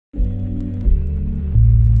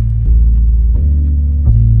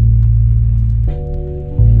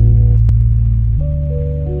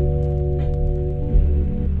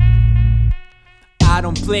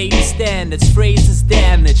play the standards, phrases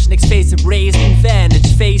damaged, next face erased and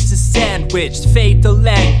vanished, faces sandwiched, fatal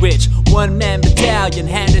language, one-man battalion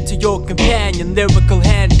handed to your companion, lyrical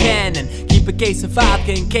hand cannon, keep a case of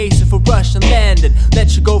vodka in case of a Russian landing,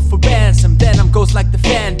 let you go for ransom, then I'm ghost like the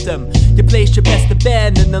Phantom, your place you best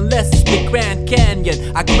abandon unless it's the Grand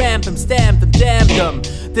Canyon, I cramp them, stamp them, damn them,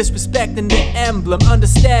 disrespecting the emblem,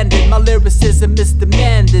 understanding my lyricism is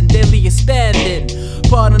demanding, daily expanding,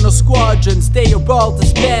 part of no squadrons, they are all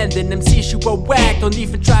disbanding, MCs you are whack, don't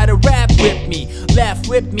even try to rap with me, laugh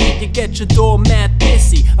with me, you get your doormat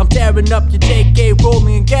pissy, I'm tearing up your JK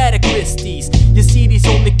Rowling and Agatha Christie's, your CDs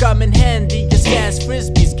only come in handy as fast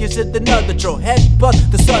frisbees, gives it another throw,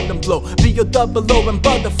 headbutt the sudden blow, be your double O and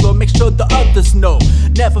butterflow, make sure the others know,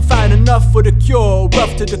 never find enough for the cure,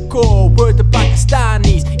 rough to the core, word to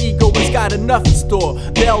Pakistanis, ego has got enough in store,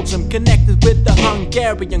 Belgium connected with the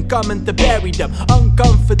Hungarian, coming to bury them,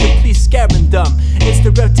 uncomfortably scaring them, it's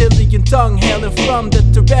the reptilian tongue hailing from the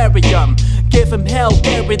terrarium, give him hell,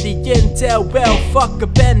 carry the intel, well fuck a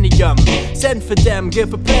pentium, send for them,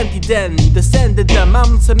 give a plenty then, descended them,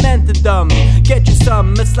 I'm cemented them, get you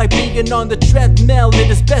some, it's like being on the treadmill, it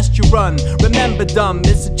is best you run, remember them,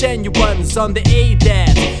 it's the genuines on the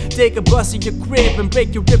ADAT, take a bus in your crib and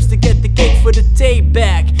break your ribs to get the cake for the tape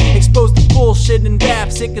back, expose the bullshit in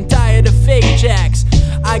rap, sick and tired of fake jacks,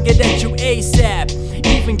 I get at you ASAP,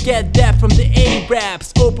 even get that from the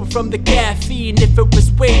A-raps, open from the caffeine, if it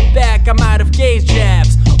was way back, I'm out of gauge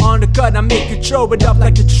jabs, on the cut I make you throw it up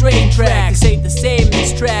like the train track, this ain't the same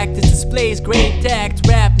extract, this displays great tact,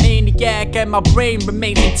 rap maniac and my brain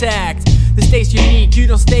remains intact, this stays unique, you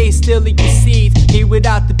don't stay still in your seat, me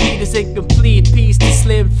without the beat is incomplete, peace to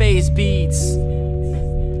Slimface beats.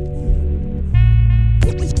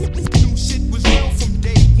 New shit was real from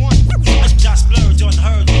day one. I just splurge on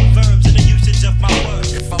heard verbs and the usage of my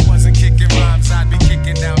words. If I wasn't kicking rhymes, I'd be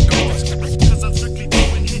kicking down doors. Cause I'm strictly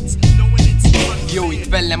doing hits, knowing it's Jó, itt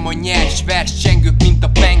velem a nyers versengők, mint a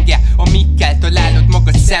penge, amikkel találod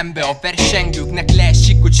magad szembe. A versengőknek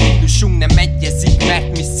leesik, hogy stílusunk nem egyezik,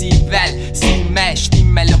 mert mi szívvel,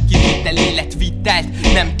 stimmel a kivitel,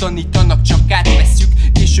 életvitelt nem tanítanak, csak átveszük.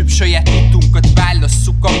 Később saját utunkat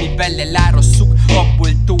válasszuk, amivel elárasszuk, abból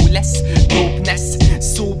tó lesz, dopeness.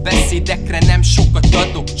 Szóbeszédekre nem sokat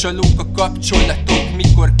adok, csalók a kapcsolatok,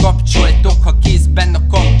 mikor kapcsoltok, ha kézben a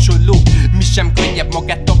kapcsoló. Mi sem könnyebb,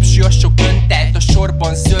 magát tapsi a sok öntelt, a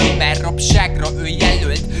sorban zömmel, rabságra ő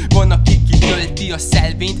jelölt. Van, aki kitölti a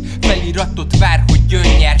szelvényt, feliratot vár, hogy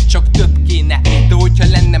jön nyer, csak több kéne. De hogyha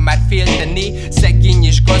lenne már féltené, szegény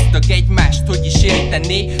és gazdag egymást, hogy is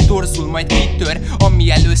értené. Torzul majd kitör, ami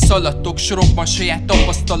elől szaladtok, sorokban saját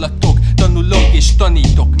tapasztalatok. Tanulok és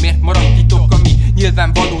tanítok, miért maradt titok, ami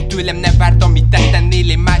nyilvánvaló tőlem, ne várd, amit te tennél,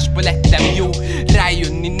 én másba lettem jó.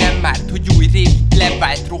 Rájönni nem árt, hogy új régit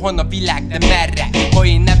levált, rohan a világ, de merre? Ha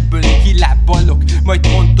én ebből kilábalok, majd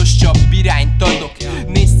pontosabb irányt adok.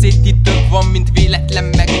 Nézz szét, itt több van, mint véletlen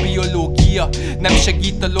meg biológia. Nem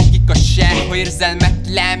segít a logika se, ha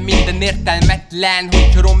érzelmetlen, minden értelmetlen.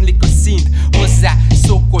 Hogyha romlik a szint, hozzá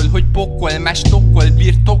szokol, hogy pokol, más tokol,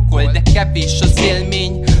 birtokol, de kevés az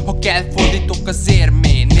élmény, ha kell fordítok az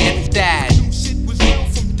érmén, érted? New shit was real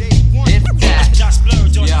from day one. I just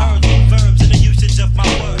splurge on heard verbs and the usage of my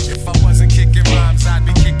words.